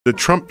The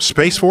Trump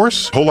Space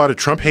Force, a whole lot of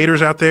Trump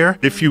haters out there.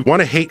 If you want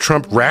to hate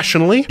Trump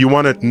rationally, you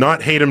want to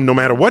not hate him no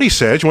matter what he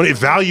says, you want to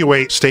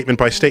evaluate statement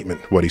by statement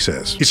what he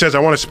says. He says, I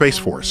want a Space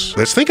Force.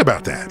 Let's think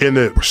about that. In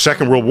the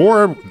Second World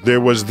War,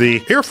 there was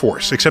the Air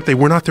Force, except they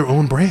were not their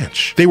own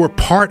branch. They were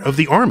part of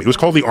the Army. It was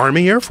called the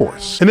Army Air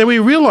Force. And then we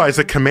realized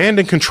that command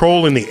and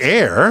control in the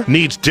air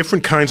needs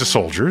different kinds of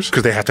soldiers,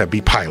 because they have to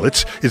be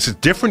pilots. It's a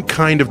different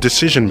kind of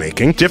decision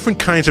making, different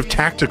kinds of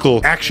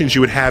tactical actions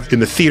you would have in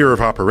the theater of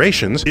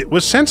operations. It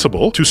was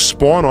sensible to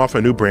spawn off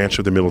a new branch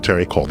of the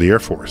military called the Air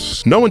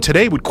Force. No one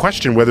today would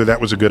question whether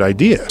that was a good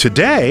idea.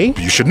 Today,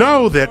 you should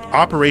know that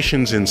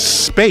operations in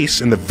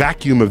space, in the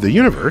vacuum of the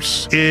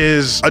universe,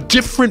 is a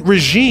different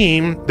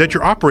regime that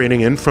you're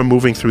operating in from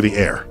moving through the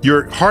air.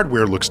 Your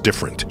hardware looks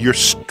different. Your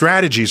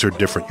strategies are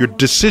different. Your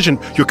decision,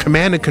 your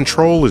command and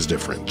control is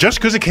different. Just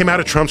because it came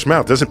out of Trump's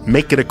mouth doesn't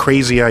make it a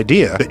crazy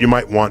idea that you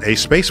might want a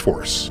Space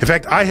Force. In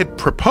fact, I had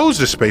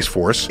proposed a Space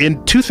Force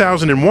in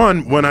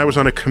 2001 when I was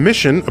on a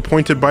commission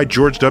appointed by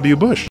George W. Bush.